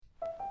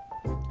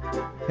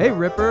Hey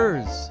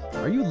Rippers!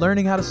 Are you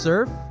learning how to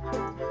surf?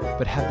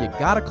 But have you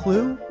got a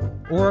clue?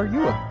 Or are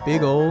you a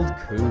big old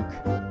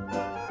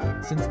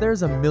kook? Since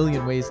there's a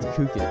million ways to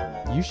kook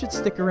it, you should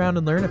stick around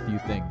and learn a few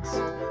things.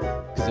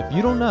 Because if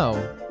you don't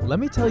know, let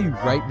me tell you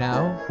right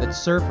now that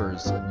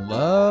surfers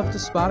love to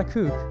spot a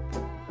kook.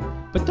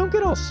 But don't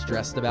get all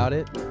stressed about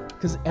it,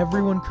 because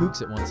everyone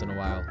kooks it once in a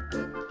while.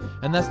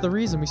 And that's the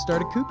reason we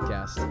started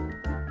Kookcast.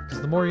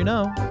 Because the more you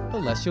know, the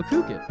less you'll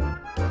kook it.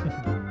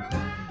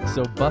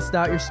 So bust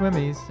out your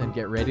swimmies and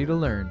get ready to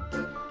learn.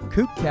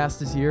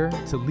 Kookcast is here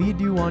to lead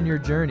you on your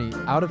journey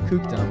out of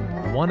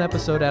kookdom, one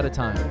episode at a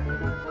time.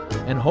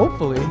 And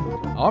hopefully,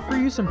 offer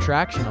you some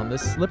traction on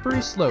this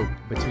slippery slope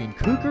between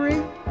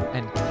kookery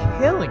and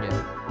killing it.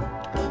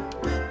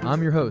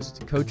 I'm your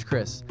host, Coach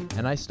Chris,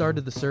 and I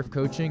started the surf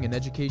coaching and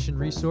education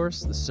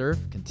resource,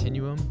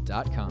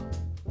 thesurfcontinuum.com.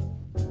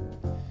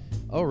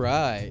 All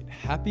right,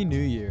 Happy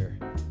New Year.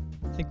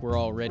 I think we're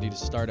all ready to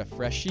start a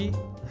freshie.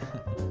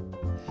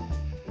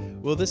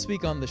 Well, this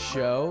week on the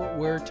show,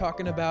 we're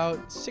talking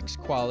about 6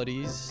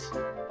 qualities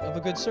of a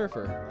good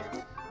surfer.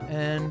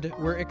 And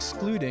we're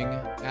excluding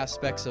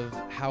aspects of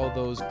how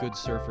those good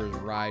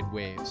surfers ride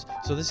waves.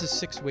 So this is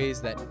 6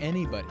 ways that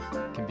anybody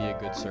can be a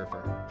good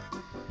surfer.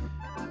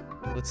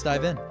 Let's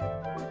dive in.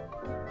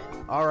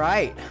 All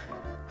right.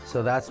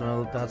 So that's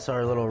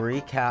our little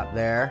recap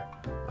there.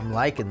 I'm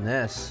liking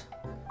this,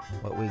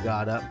 what we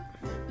got up.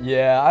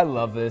 Yeah, I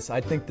love this.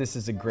 I think this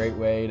is a great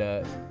way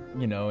to,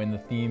 in the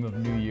theme of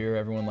New Year,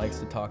 everyone likes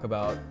to talk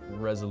about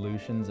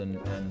resolutions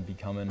and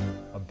becoming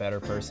a better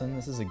person.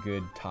 This is a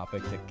good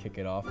topic to kick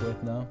it off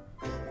with now.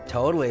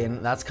 Totally,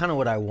 and that's kind of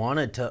what I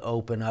wanted to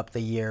open up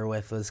the year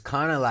with, was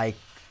kind of like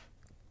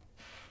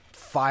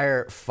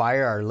fire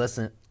our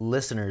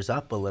listeners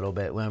up a little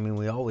bit. I mean,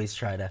 we always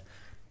try to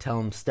tell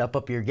them step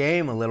up your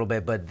game a little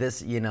bit, but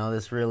this,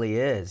 this really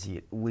is.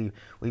 We've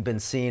been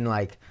seeing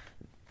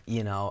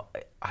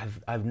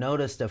I've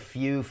noticed a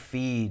few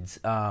feeds,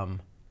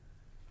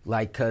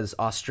 because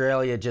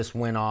Australia just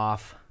went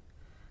off,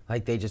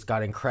 they just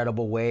got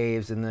incredible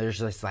waves, and there's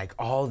just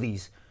all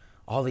these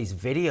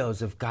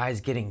videos of guys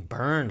getting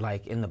burned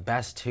in the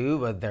best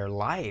tube of their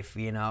life,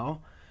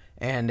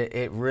 and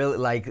it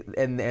really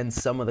and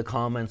some of the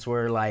comments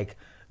were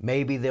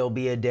maybe there'll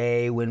be a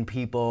day when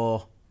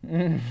people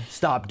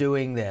stop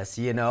doing this,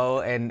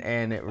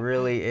 and it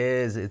really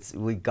is.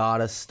 We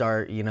gotta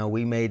start.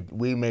 We made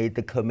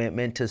the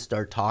commitment to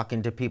start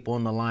talking to people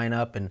in the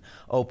lineup and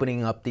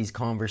opening up these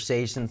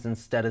conversations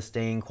instead of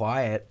staying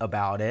quiet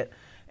about it.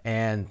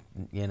 And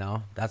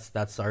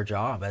that's our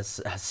job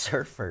as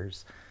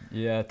surfers.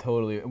 Yeah,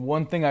 totally.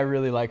 One thing I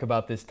really like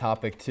about this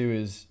topic too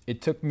is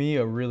it took me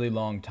a really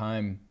long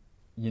time.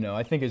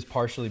 I think it's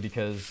partially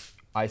because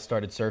I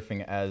started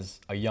surfing as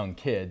a young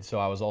kid, so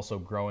I was also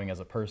growing as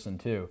a person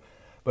too.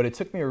 But it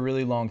took me a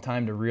really long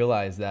time to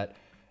realize that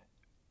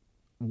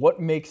what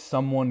makes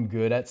someone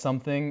good at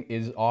something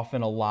is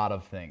often a lot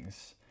of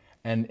things.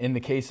 And in the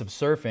case of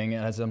surfing,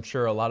 as I'm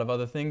sure a lot of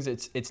other things,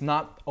 it's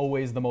not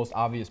always the most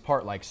obvious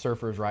part, like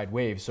surfers ride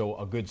waves, so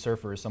a good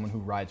surfer is someone who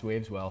rides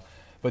waves well.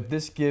 But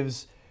this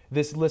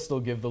list will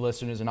give the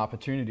listeners an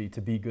opportunity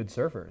to be good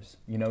surfers,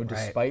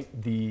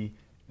 despite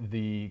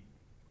the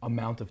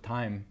amount of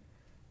time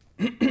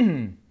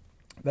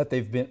that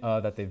they've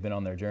been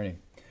on their journey.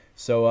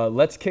 So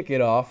let's kick it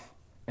off.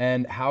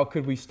 And how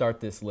could we start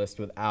this list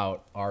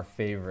without our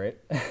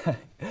favorite?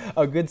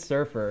 A good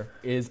surfer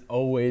is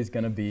always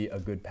going to be a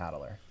good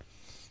paddler.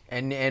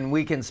 And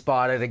we can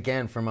spot it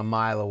again from a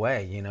mile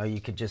away. You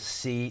could just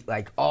see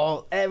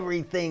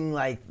everything,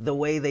 the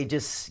way they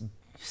just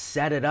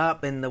set it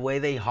up and the way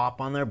they hop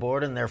on their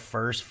board in their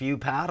first few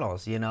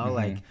paddles,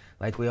 mm-hmm.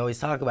 like we always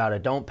talk about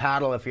it. Don't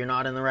paddle if you're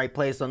not in the right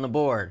place on the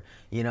board.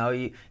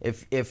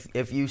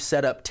 If you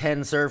set up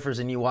 10 surfers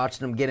and you watch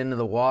them get into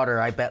the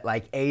water, I bet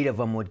 8 of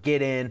them would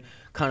get in,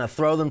 kind of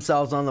throw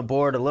themselves on the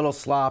board a little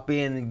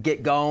sloppy and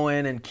get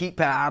going and keep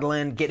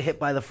paddling, get hit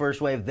by the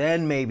first wave,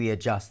 then maybe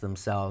adjust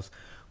themselves.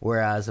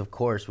 Whereas, of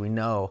course, we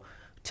know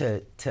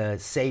to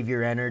save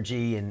your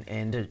energy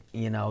and to,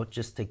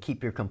 just to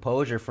keep your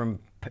composure from,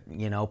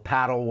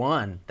 paddle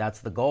one. That's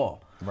the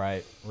goal.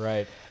 Right.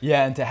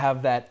 Yeah, and to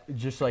have that,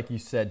 just like you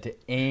said, to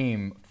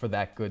aim for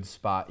that good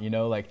spot,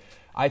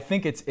 I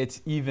think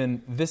it's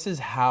even, this is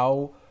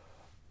how,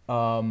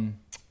 how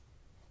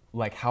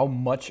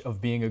much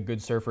of being a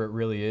good surfer it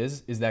really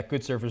is that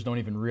good surfers don't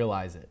even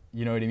realize it.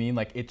 You know what I mean?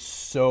 It's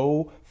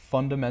so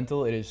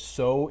fundamental. It is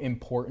so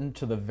important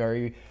to the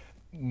very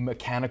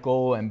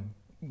mechanical and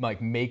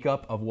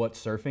makeup of what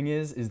surfing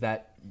is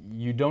that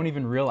you don't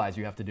even realize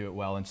you have to do it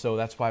well. And so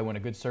that's why when a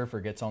good surfer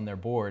gets on their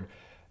board,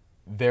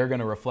 they're going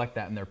to reflect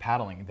that in their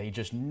paddling. They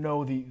just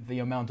know the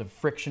amount of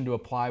friction to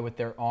apply with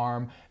their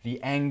arm,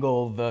 the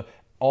angle,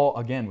 all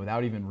again,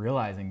 without even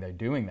realizing they're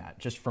doing that,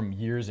 just from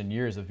years and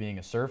years of being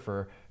a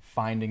surfer,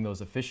 finding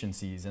those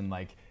efficiencies. And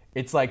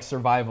it's like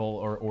survival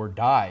or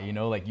die,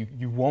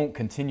 you won't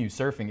continue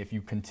surfing if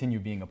you continue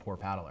being a poor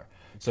paddler.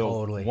 So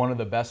totally. One of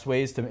the best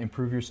ways to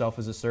improve yourself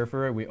as a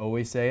surfer, we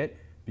always say it,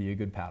 be a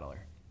good paddler.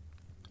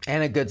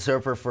 And a good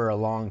surfer for a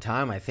long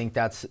time. I think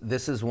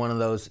this is one of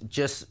those,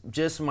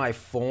 just my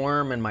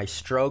form and my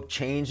stroke,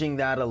 changing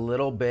that a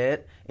little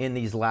bit in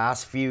these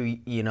last few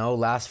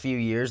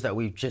years that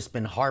we've just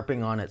been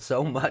harping on it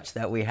so much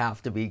that we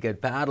have to be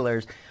good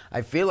paddlers.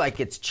 I feel like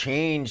it's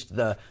changed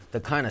the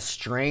kind of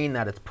strain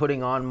that it's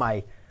putting on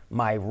my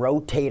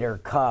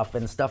rotator cuff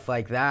and stuff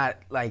like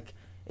that. Like,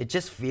 it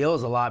just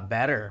feels a lot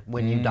better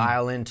when you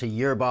dial into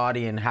your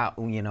body and how,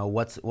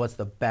 what's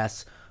the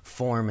best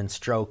form and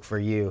stroke for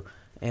you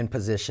and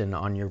position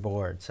on your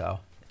board. So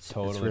it's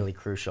really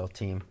crucial,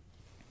 team.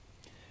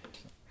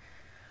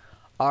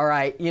 All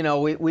right,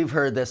 we've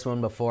heard this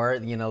one before.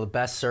 The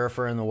best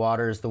surfer in the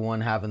water is the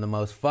one having the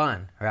most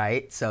fun,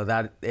 right? So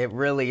that it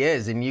really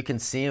is, and you can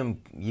see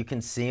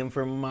them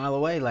from a mile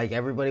away. Like,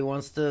 everybody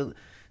wants to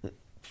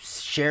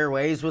share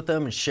waves with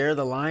them and share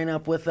the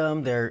lineup with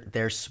them.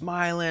 They're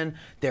smiling,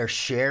 they're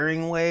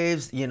sharing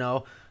waves.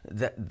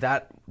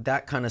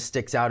 That kind of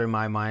sticks out in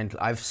my mind.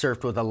 I've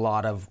surfed with a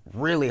lot of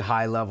really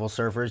high level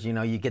surfers.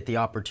 You get the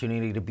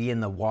opportunity to be in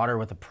the water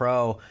with a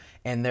pro,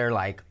 and they're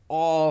like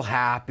all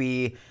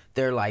happy.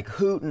 They're like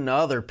hooting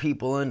other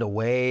people into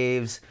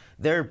waves.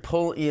 They're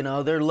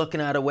they're looking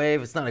at a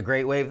wave. It's not a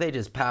great wave. They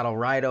just paddle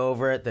right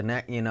over it.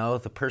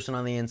 The person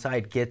on the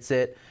inside gets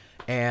it,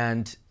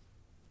 and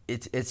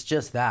it's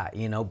just that,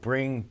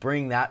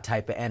 bring that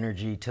type of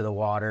energy to the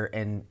water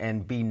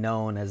and be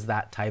known as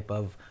that type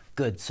of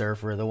good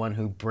surfer, the one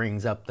who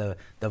brings up the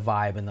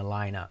vibe and the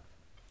lineup.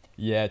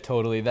 Yeah,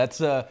 totally.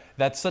 That's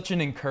such an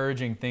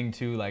encouraging thing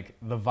too. Like,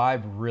 the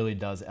vibe really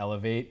does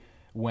elevate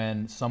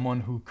when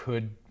someone who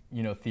could,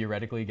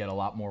 theoretically get a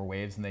lot more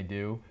waves than they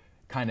do,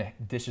 kind of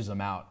dishes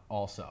them out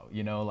also,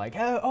 like,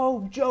 hey,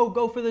 oh, Joe,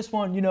 go for this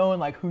one, and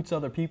like hoots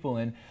other people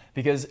in,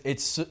 because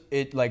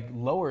it like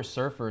lower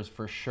surfers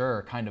for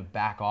sure kind of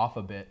back off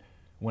a bit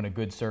when a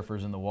good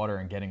surfer's in the water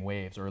and getting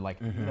waves, or like,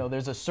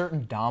 there's a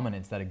certain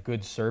dominance that a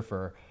good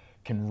surfer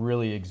can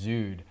really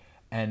exude,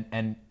 and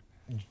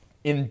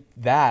in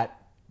that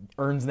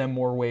earns them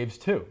more waves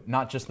too.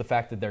 Not just the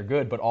fact that they're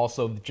good, but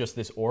also just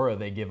this aura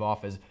they give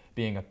off as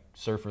being a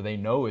surfer they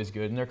know is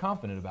good and they're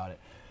confident about it.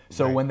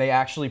 So when they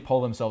actually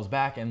pull themselves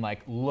back and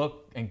like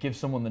look and give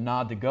someone the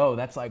nod to go,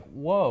 that's like,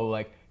 whoa,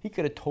 like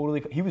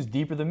he was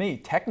deeper than me.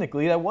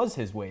 Technically that was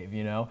his wave,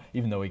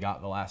 even though he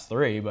got the last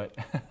three. But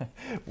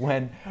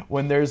when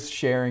there's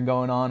sharing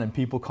going on and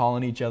people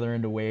calling each other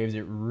into waves,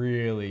 it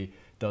really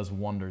does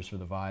wonders for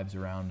the vibes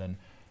around, and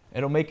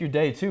it'll make your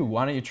day too.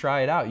 Why don't you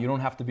try it out? You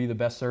don't have to be the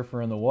best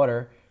surfer in the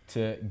water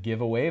to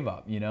give a wave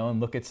up, and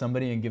look at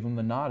somebody and give them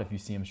the nod if you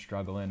see them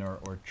struggling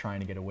or trying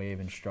to get a wave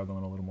and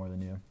struggling a little more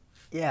than you.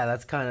 Yeah,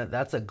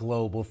 that's a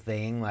global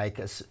thing. Like,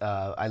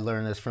 I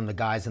learned this from the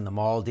guys in the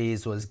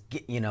Maldives, was,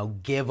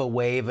 give a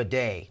wave a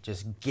day.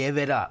 Just give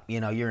it up.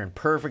 You're in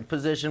perfect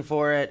position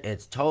for it.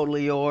 It's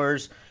totally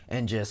yours,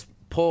 and just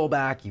pull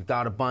back. You've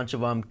got a bunch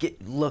of them.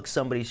 Look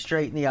somebody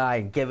straight in the eye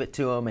and give it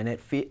to them, and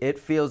it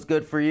feels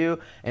good for you,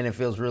 and it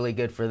feels really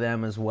good for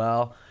them as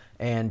well.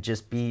 And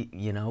just be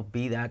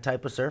that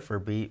type of surfer.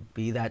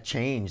 Be that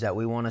change that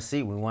we want to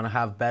see. We want to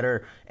have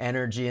better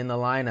energy in the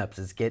lineups.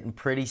 It's getting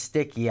pretty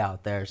sticky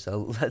out there,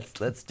 so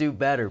let's do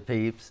better,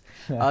 peeps.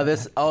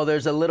 There's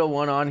a little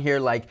one on here,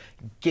 like,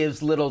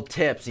 gives little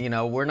tips.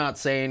 We're not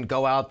saying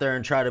go out there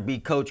and try to be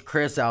Coach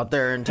Chris out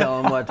there and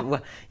tell him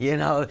what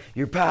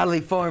your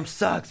paddling form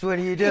sucks. What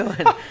are you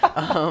doing?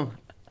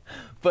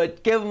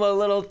 But give them a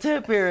little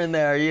tip here and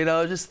there,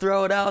 just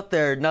throw it out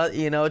there. Not,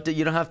 you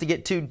don't have to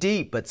get too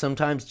deep, but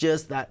sometimes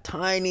just that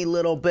tiny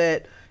little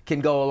bit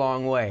can go a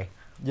long way.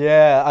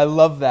 Yeah, I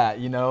love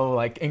that,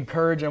 like,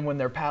 encourage them when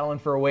they're paddling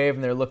for a wave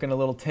and they're looking a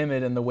little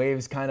timid and the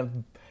wave's kind of,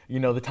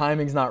 the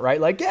timing's not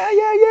right. Like,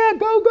 yeah,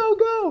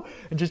 go.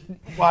 And just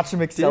watch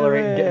them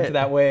accelerate and get into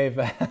that wave.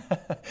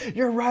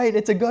 You're right,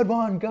 it's a good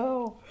one,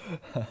 go.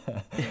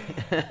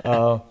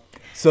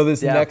 So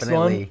this next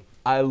one,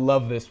 I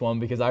love this one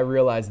because I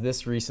realized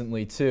this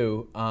recently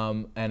too.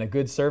 And a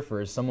good surfer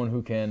is someone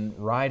who can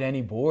ride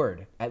any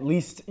board, at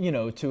least,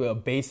 to a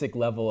basic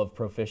level of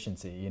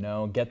proficiency,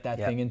 get that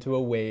thing into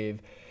a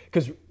wave.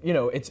 Because,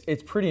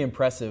 it's pretty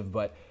impressive,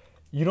 but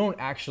you don't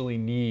actually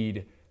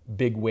need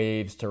big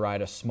waves to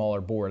ride a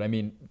smaller board. I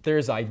mean,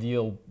 there's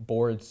ideal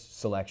board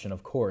selection,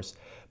 of course,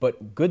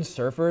 but good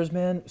surfers,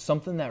 man,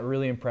 something that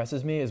really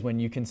impresses me is when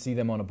you can see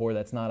them on a board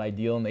that's not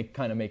ideal and they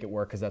kind of make it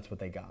work because that's what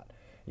they got,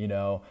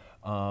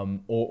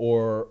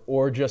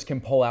 or just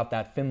can pull out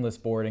that finless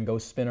board and go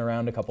spin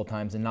around a couple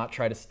times and not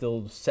try to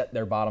still set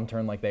their bottom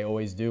turn like they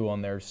always do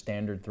on their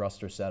standard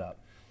thruster setup.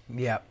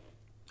 Yeah,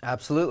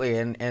 absolutely.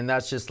 And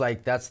that's just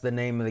like, that's the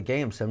name of the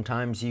game.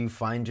 Sometimes you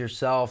find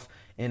yourself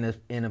in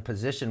a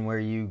position where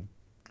you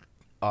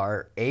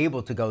are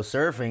able to go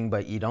surfing,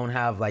 but you don't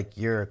have like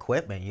your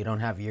equipment, you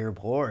don't have your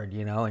board,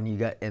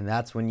 and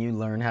that's when you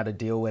learn how to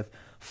deal with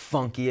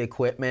funky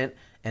equipment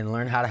and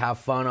learn how to have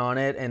fun on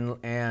it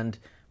and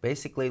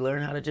basically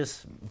learn how to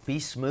just be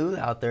smooth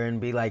out there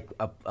and be like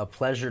a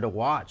pleasure to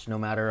watch no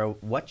matter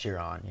what you're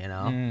on,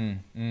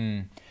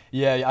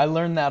 Yeah, I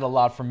learned that a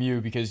lot from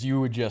you because you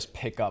would just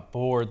pick up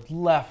boards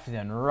left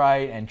and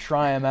right and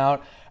try them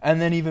out. And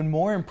then even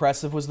more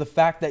impressive was the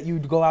fact that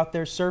you'd go out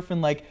there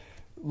surfing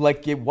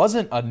like it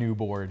wasn't a new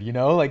board, you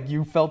know? Like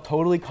you felt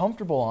totally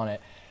comfortable on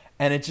it.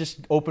 And it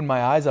just opened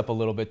my eyes up a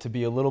little bit to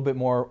be a little bit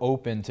more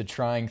open to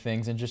trying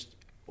things and just,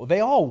 well,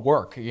 they all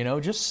work, you know?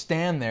 Just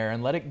stand there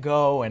and let it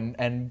go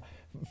and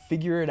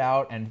figure it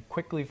out and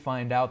quickly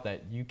find out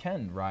that you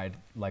can ride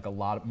like a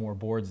lot more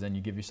boards than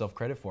you give yourself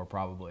credit for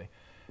probably.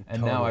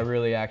 And now I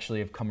really actually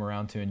have come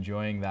around to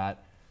enjoying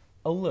that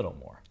a little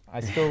more. I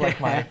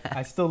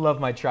still love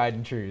my tried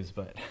and trues,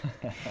 but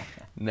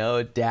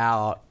no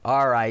doubt.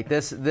 All right,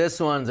 this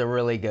one's a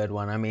really good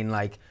one. I mean,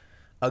 like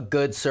a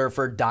good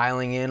surfer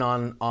dialing in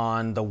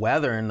on the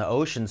weather and the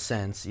ocean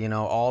sense, you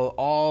know,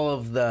 all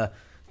of the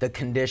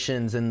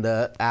conditions and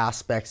the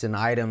aspects and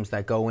items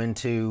that go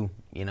into,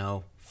 you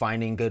know,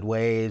 finding good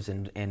waves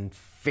and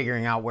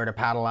figuring out where to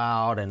paddle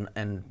out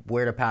and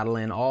where to paddle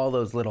in, all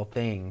those little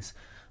things.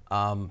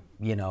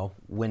 You know,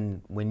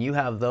 when you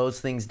have those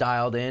things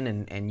dialed in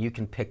and you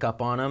can pick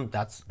up on them,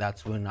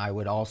 that's when I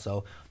would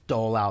also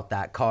dole out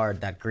that card,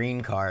 that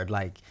green card,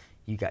 like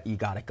you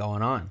got it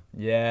going on.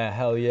 Yeah,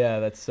 hell yeah,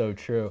 that's so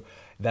true.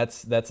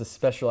 That's a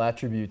special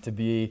attribute to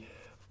be,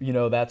 you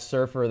know, that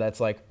surfer that's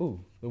like, ooh,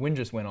 the wind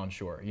just went on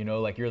shore. You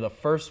know, like you're the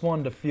first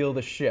one to feel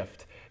the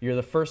shift. You're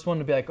the first one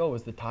to be like, oh,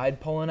 is the tide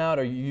pulling out?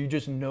 Or you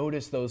just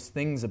notice those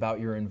things about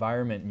your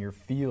environment and your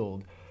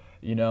field.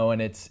 You know,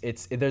 and it's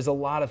there's a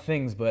lot of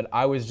things, but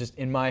I was just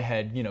in my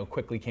head, you know,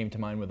 quickly came to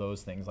mind with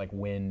those things like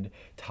wind,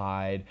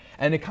 tide,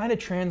 and it kind of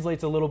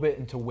translates a little bit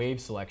into wave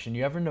selection.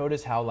 You ever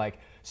notice how like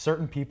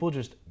certain people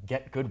just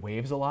get good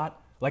waves a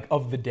lot, like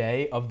of the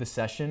day, of the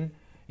session,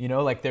 you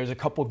know, like there's a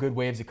couple good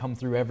waves that come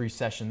through every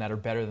session that are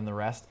better than the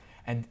rest.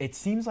 And it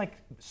seems like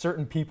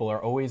certain people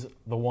are always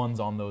the ones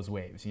on those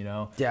waves, you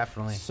know?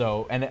 Definitely.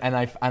 So, and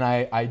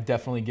I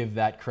definitely give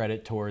that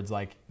credit towards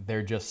like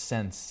their just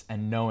sense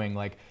and knowing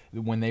like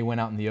when they went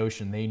out in the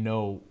ocean, they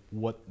know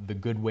what the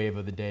good wave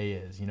of the day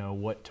is, you know,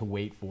 what to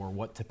wait for,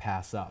 what to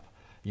pass up,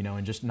 you know,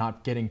 and just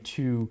not getting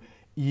too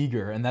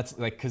eager. And that's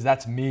like, cause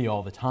that's me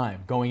all the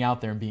time, going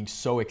out there and being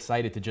so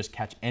excited to just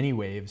catch any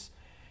waves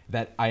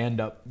that I end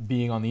up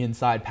being on the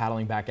inside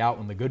paddling back out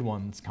when the good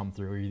ones come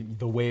through, or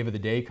the wave of the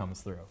day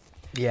comes through.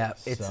 Yeah,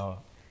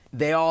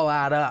 they all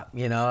add up,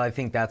 you know. I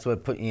think that's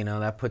what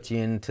that puts you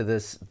into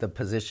the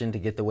position to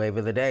get the wave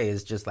of the day,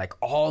 is just like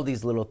all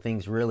these little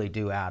things really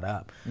do add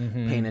up.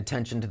 Mm-hmm. Paying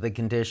attention to the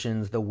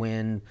conditions, the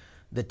wind,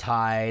 the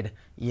tide,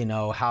 you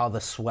know, how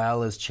the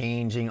swell is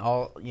changing,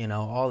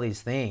 all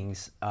these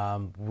things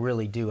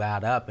really do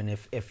add up. And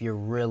if you're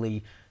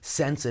really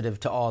sensitive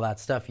to all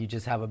that stuff, you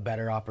just have a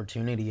better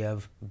opportunity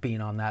of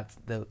being on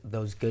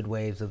those good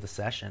waves of the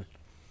session.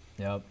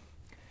 Yep.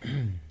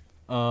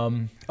 All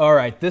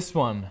right, this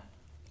one.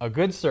 A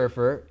good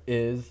surfer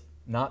is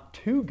not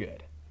too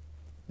good.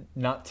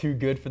 Not too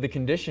good for the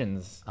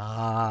conditions.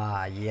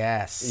 Ah,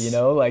 yes. You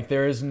know, like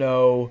there is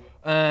no,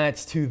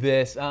 it's too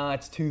this,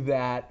 it's too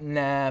that,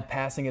 nah,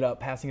 passing it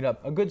up.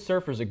 A good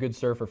surfer is a good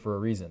surfer for a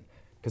reason,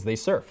 because they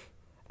surf.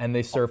 And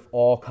they surf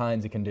all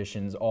kinds of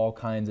conditions, all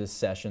kinds of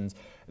sessions.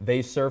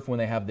 They surf when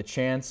they have the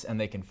chance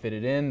and they can fit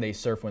it in. They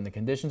surf when the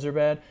conditions are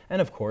bad.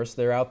 And of course,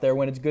 they're out there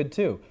when it's good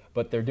too.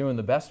 But they're doing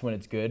the best when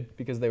it's good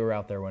because they were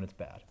out there when it's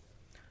bad.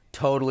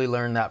 Totally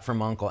learned that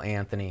from Uncle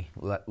Anthony,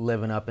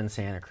 living up in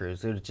Santa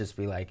Cruz. It would just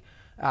be like,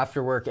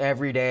 after work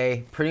every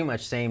day, pretty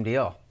much same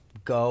deal.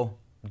 Go,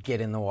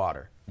 get in the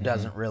water.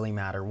 Doesn't really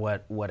matter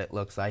what it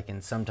looks like,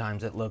 and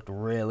sometimes it looked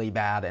really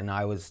bad, and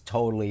I was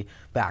totally,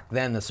 back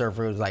then the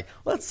surfer was like,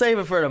 let's save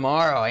it for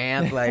tomorrow,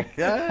 Ant. Like,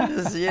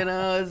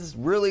 it's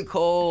really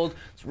cold,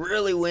 it's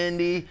really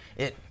windy,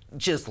 it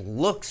just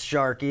looks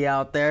sharky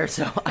out there,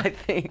 so I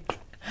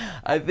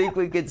think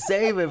we could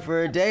save it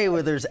for a day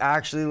where there's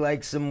actually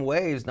like some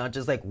waves, not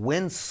just like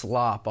wind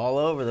slop all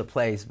over the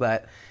place.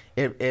 But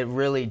it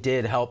really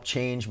did help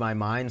change my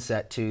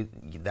mindset to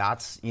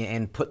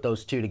and put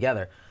those two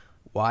together.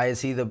 Why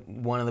is he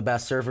one of the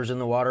best surfers in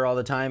the water all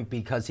the time?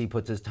 Because he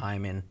puts his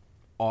time in,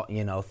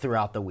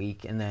 throughout the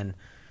week, and then,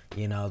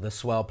 the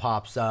swell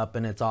pops up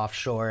and it's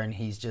offshore, and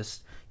he's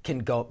just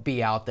can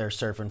be out there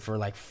surfing for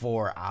like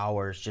 4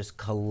 hours just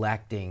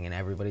collecting, and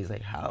everybody's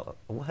like,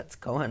 what's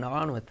going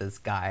on with this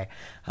guy?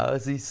 How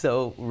is he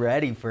so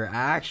ready for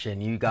action?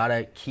 You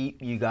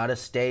gotta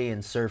stay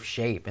in surf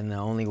shape, and the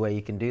only way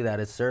you can do that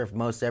is surf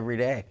most every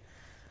day.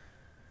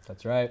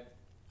 That's right.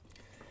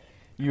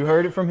 You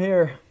heard it from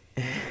here.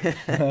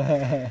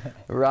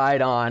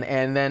 Right on.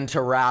 And then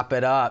to wrap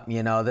it up,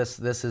 this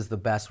is the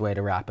best way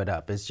to wrap it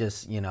up. It's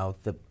just,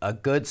 a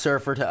good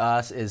surfer to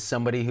us is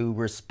somebody who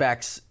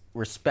respects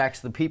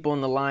the people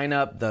in the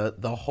lineup,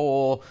 the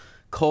whole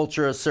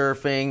culture of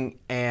surfing,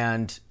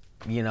 and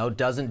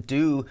doesn't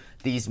do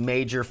these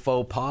major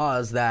faux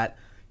pas that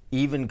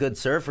even good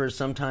surfers,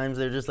 sometimes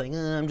they're just like,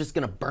 I'm just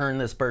gonna burn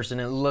this person.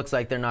 It looks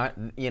like they're not,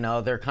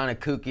 they're kind of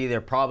kooky, they're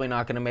probably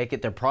not gonna make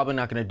it, they're probably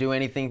not gonna do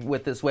anything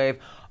with this wave,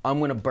 I'm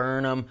gonna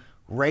burn them.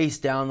 race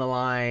down the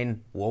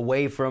line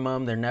away from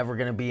them. They're never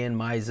going to be in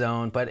my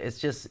zone, but it's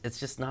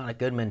just not a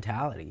good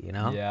mentality, you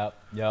know?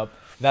 Yep.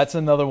 That's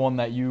another one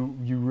that you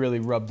really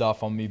rubbed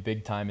off on me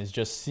big time, is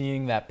just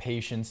seeing that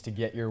patience to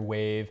get your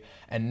wave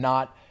and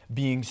not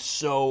being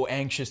so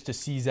anxious to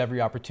seize every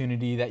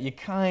opportunity that you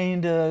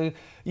kind of,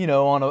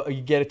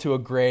 you get it to a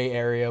gray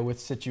area with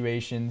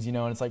situations, and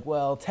it's like,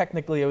 well,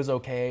 technically it was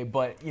okay,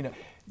 but,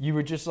 you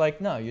were just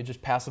like, no, you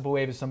just pass up a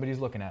wave if somebody's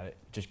looking at it.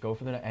 Just go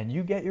for and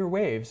you get your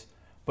waves,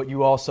 but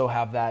you also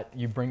have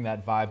you bring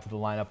that vibe to the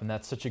lineup, and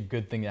that's such a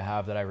good thing to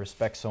have that I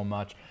respect so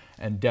much.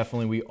 And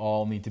definitely we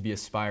all need to be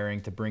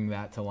aspiring to bring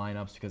that to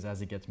lineups, because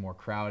as it gets more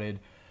crowded,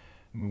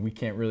 we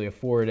can't really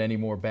afford any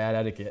more bad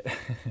etiquette.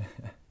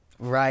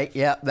 Right.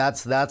 Yeah,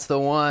 that's the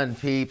one,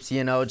 peeps.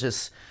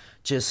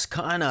 Just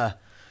kind of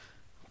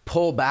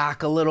pull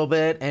back a little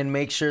bit and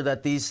make sure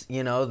that these,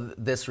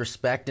 this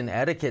respect and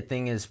etiquette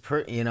thing is,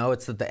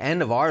 it's at the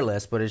end of our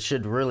list, but it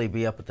should really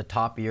be up at the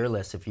top of your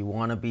list. If you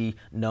want to be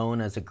known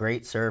as a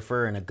great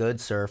surfer and a good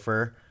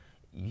surfer,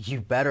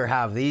 you better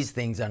have these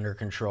things under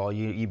control.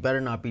 You better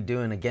not be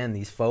doing, again,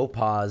 these faux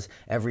pas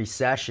every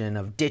session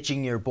of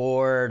ditching your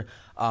board,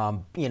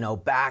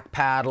 back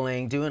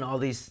paddling, doing all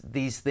these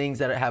things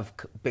that have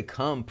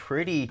become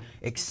pretty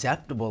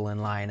acceptable in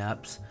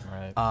lineups.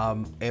 Right.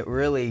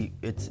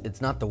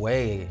 It's not the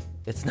way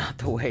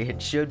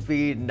it should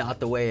be,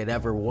 not the way it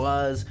ever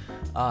was.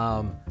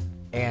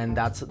 And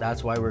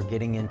that's why we're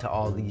getting into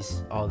all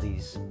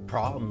these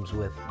problems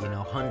with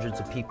hundreds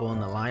of people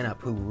in the lineup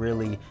who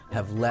really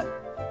have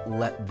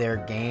let their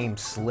game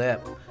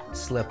slip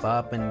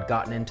up and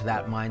gotten into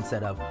that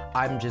mindset of,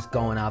 I'm just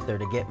going out there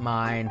to get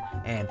mine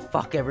and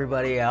fuck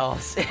everybody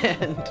else.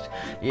 And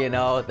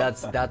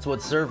that's what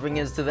surfing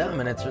is to them,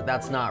 and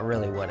that's not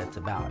really what it's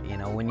about.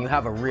 When you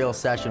have a real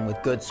session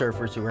with good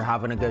surfers who are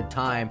having a good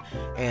time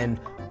and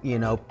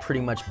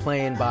pretty much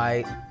playing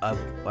by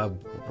a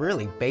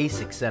really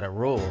basic set of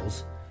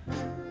rules,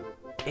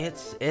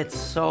 it's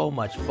so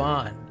much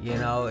fun.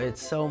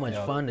 It's so much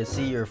fun to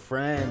see your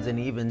friends and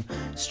even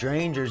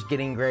strangers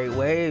getting great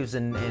waves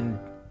and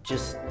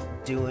just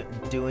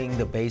doing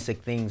the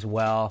basic things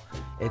well.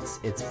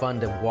 It's fun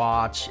to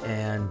watch,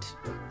 and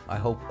I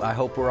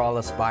hope we're all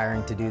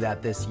aspiring to do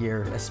that this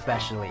year,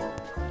 especially.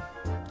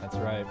 That's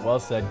right. Well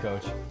said,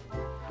 Coach.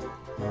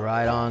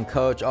 Right on,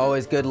 Coach.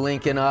 Always good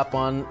linking up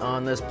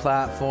on this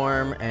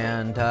platform,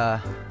 and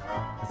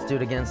let's do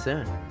it again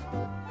soon.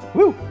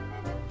 Woo!